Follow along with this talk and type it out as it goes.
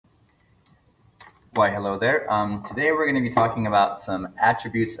Why, hello there. Today we're going to be talking about some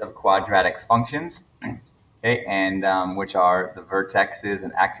attributes of quadratic functions, okay, and which are the vertexes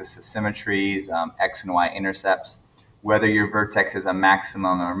and axis of symmetries, x and y-intercepts, whether your vertex is a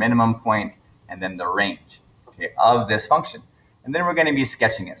maximum or minimum point, and then the range, okay, of this function. And then we're going to be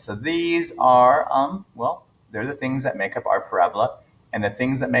sketching it. So these are, well, they're the things that make up our parabola and the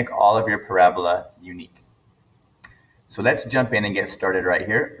things that make all of your parabola unique. So let's jump in and get started right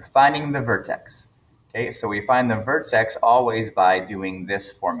here. Finding the vertex. Okay, so we find the vertex always by doing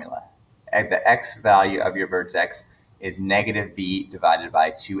this formula. The x value of your vertex is negative b divided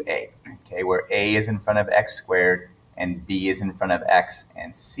by 2a, okay, where a is in front of x squared and b is in front of x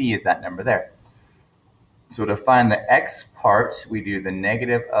and c is that number there. So to find the x part, we do the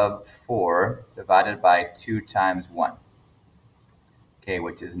negative of 4 divided by 2 times 1, okay,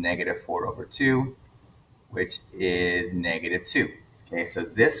 which is negative 4 over 2, which is negative 2. Okay, so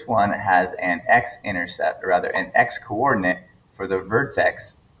this one has an x-intercept, or rather an x-coordinate for the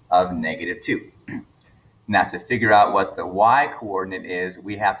vertex of negative 2. Now, to figure out what the y-coordinate is,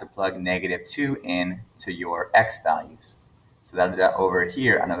 we have to plug negative 2 in to your x values. So that over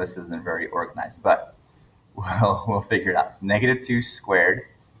here, I know this isn't very organized, but we'll figure it out. It's negative 2 squared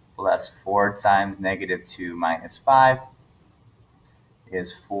plus 4 times negative 2 minus 5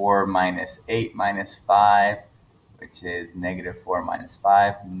 is 4 minus 8 minus 5, which is negative 4 minus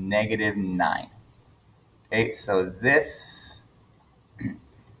 5, negative 9. Okay, so this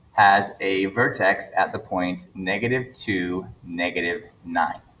has a vertex at the point negative 2, negative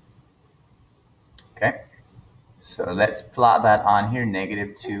 9. Okay, so let's plot that on here,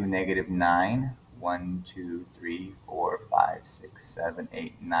 negative 2, negative 9. 1, 2, 3, 4, 5, 6, 7,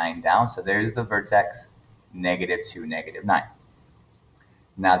 8, 9 down. So there's the vertex, negative 2, negative 9.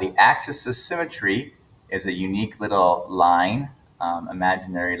 Now the axis of symmetry is a unique little line,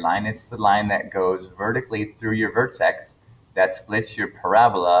 imaginary line. It's the line that goes vertically through your vertex that splits your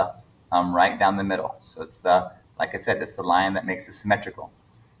parabola right down the middle. So it's like I said, it's the line that makes it symmetrical.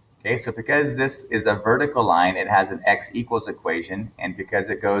 Okay, so because this is a vertical line, it has an x equals equation, and because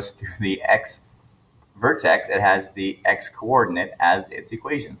it goes through the x vertex, it has the x coordinate as its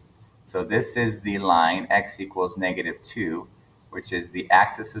equation. So this is the line x equals negative 2, which is the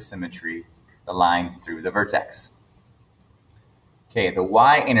axis of symmetry, the line through the vertex. Okay, the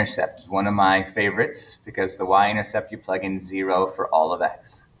y-intercept is one of my favorites because the y-intercept, you plug in 0 for all of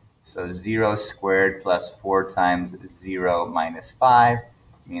x. So 0 squared plus 4 times 0 minus 5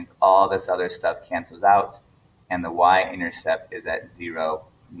 means all this other stuff cancels out, and the y-intercept is at 0,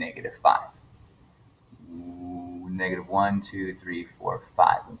 negative 5. Negative 1, 2, 3, 4,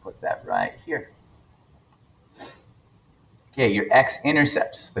 5. We'll put that right here. Okay, your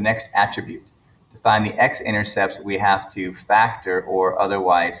x-intercepts, the next attribute. To find the x-intercepts, we have to factor or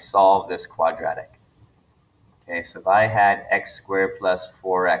otherwise solve this quadratic. Okay, so if I had x squared plus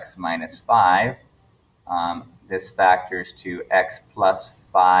 4x minus 5, this factors to x plus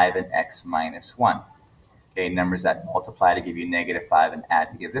 5 and x minus 1. Okay, numbers that multiply to give you negative 5 and add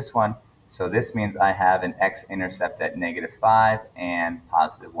to give this one. So this means I have an x-intercept at negative 5 and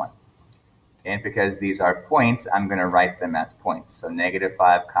positive 1. Okay, and because these are points, I'm going to write them as points. So negative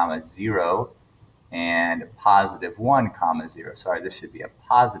 5 comma 0 and positive 1 comma 0. Sorry, this should be a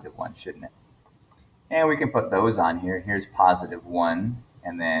positive 1, shouldn't it? And we can put those on here. Here's positive 1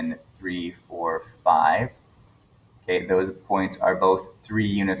 and then 3, 4, 5. Okay, those points are both 3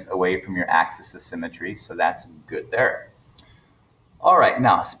 units away from your axis of symmetry, so that's good there. All right,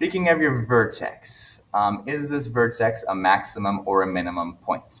 now speaking of your vertex, is this vertex a maximum or a minimum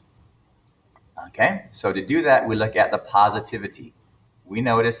point? Okay, so to do that, we look at the positivity. We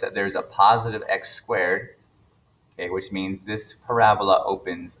notice that there's a positive x squared, okay, which means this parabola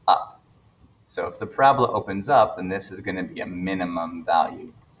opens up. So if the parabola opens up, then this is going to be a minimum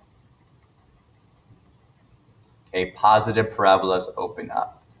value. Okay, positive parabolas open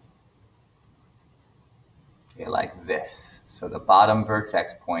up. Okay, like this. So the bottom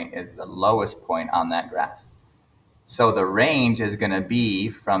vertex point is the lowest point on that graph. So the range is going to be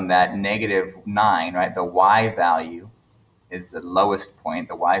from that negative 9, right? The y value is the lowest point.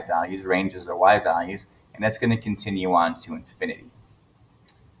 The y values, ranges are y values, and that's going to continue on to infinity.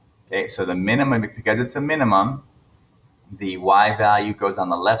 Okay, so the minimum, because it's a minimum, the y value goes on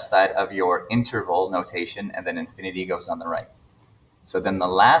the left side of your interval notation, and then infinity goes on the right. So then the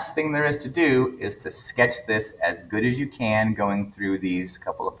last thing there is to do is to sketch this as good as you can going through these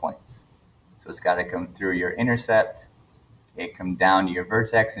couple of points. So it's got to come through your intercept, okay, come down to your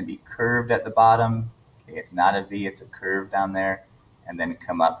vertex and be curved at the bottom. Okay, it's not a V, it's a curve down there, and then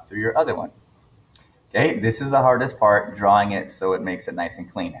come up through your other one. Okay, this is the hardest part, drawing it so it makes it nice and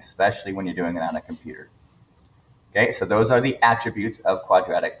clean, especially when you're doing it on a computer. Okay, so those are the attributes of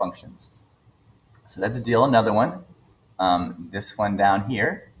quadratic functions. So let's deal another one. This one down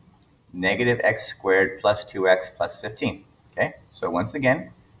here, negative x squared plus 2x plus 15. Okay, so once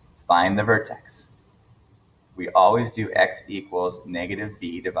again, find the vertex. We always do x equals negative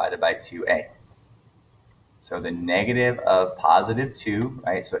b divided by 2a. So the negative of positive 2,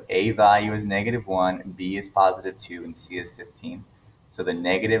 right? So a value is negative 1, b is positive 2, and c is 15. So the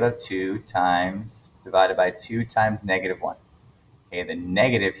negative of 2 times divided by 2 times negative 1. Okay, the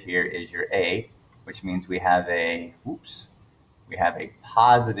negative here is your a, which means we have a, we have a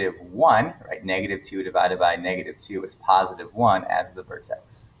positive 1, right? Negative 2 divided by negative 2 is positive 1 as the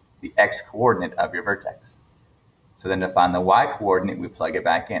vertex, the x-coordinate of your vertex. So then to find the y-coordinate, we plug it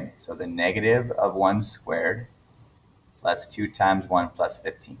back in. So the negative of 1 squared plus 2 times 1 plus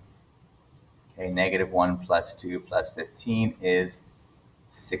 15. Okay, negative 1 plus 2 plus 15 is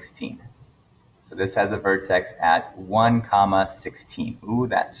 16. So this has a vertex at 1, 16. Ooh,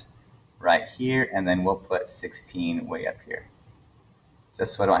 that's right here. And then we'll put 16 way up here,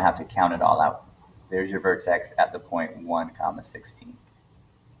 just so I don't have to count it all out. There's your vertex at the point 1, 16.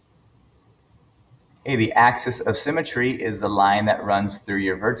 Okay, the axis of symmetry is the line that runs through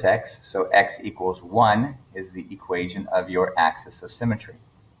your vertex. So x equals 1 is the equation of your axis of symmetry.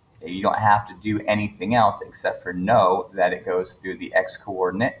 Okay, you don't have to do anything else except for know that it goes through the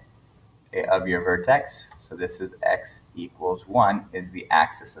x-coordinate, okay, of your vertex. So this is x equals 1 is the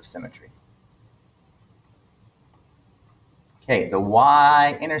axis of symmetry. Okay, the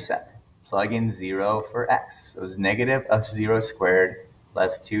y-intercept, plug in 0 for x. So it's negative of 0 squared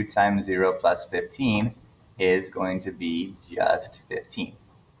plus 2 times 0 plus 15 is going to be just 15.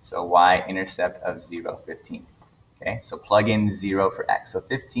 So y-intercept of 0, 15. Okay, so plug in 0 for x. So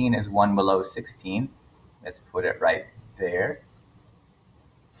 15 is 1 below 16. Let's put it right there.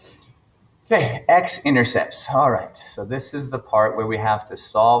 Okay, x-intercepts. All right, so this is the part where we have to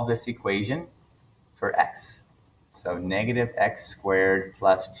solve this equation for x. So negative x squared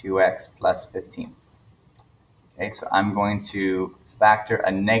plus 2x plus 15. Okay, so I'm going to factor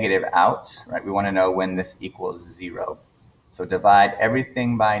a negative out, right? We want to know when this equals 0. So divide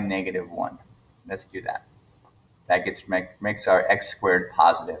everything by negative 1. Let's do that. That makes our x squared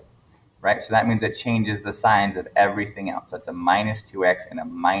positive, right? So that means it changes the signs of everything else. That's a minus 2x and a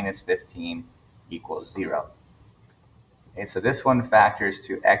minus 15 equals 0. Okay, so this one factors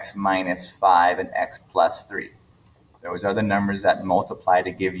to x minus 5 and x plus 3. Those are the numbers that multiply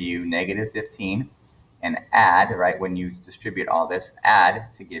to give you negative 15. And add, right, when you distribute all this,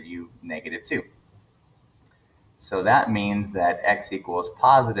 add to give you negative 2. So that means that x equals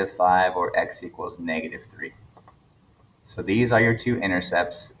positive 5 or x equals negative 3. So these are your two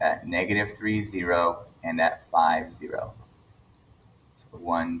intercepts at negative 3, 0, and at 5, 0. So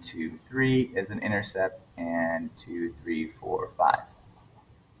 1, 2, 3 is an intercept, and 2, 3, 4, 5.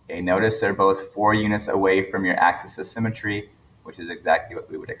 Okay, notice they're both 4 units away from your axis of symmetry, which is exactly what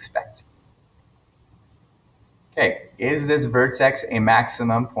we would expect. Okay, is this vertex a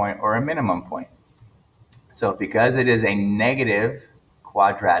maximum point or a minimum point? So because it is a negative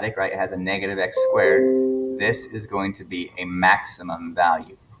quadratic, right, it has a negative x squared, this is going to be a maximum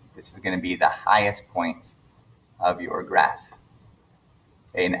value. This is going to be the highest point of your graph.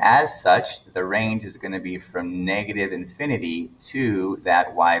 Okay, and as such, the range is going to be from negative infinity to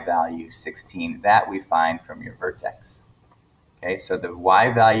that y value 16 that we find from your vertex. Okay, so the y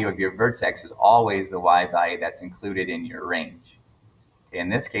value of your vertex is always the y value that's included in your range. Okay, in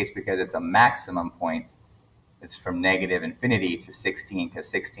this case, because it's a maximum point, it's from negative infinity to 16, because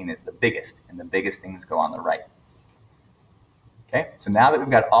 16 is the biggest, and the biggest things go on the right. Okay, so now that we've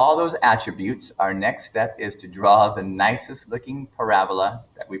got all those attributes, our next step is to draw the nicest looking parabola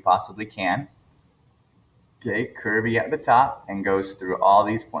that we possibly can. Okay, curvy at the top and goes through all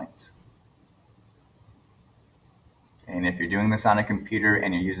these points. And if you're doing this on a computer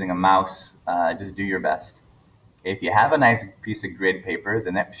and you're using a mouse, just do your best. If you have a nice piece of grid paper,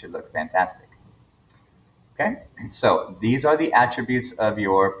 then that should look fantastic. Okay, so these are the attributes of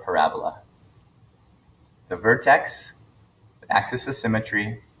your parabola. The vertex, the axis of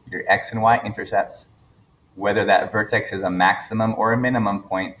symmetry, your x and y intercepts, whether that vertex is a maximum or a minimum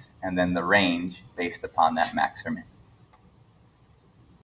point, and then the range based upon that max or min.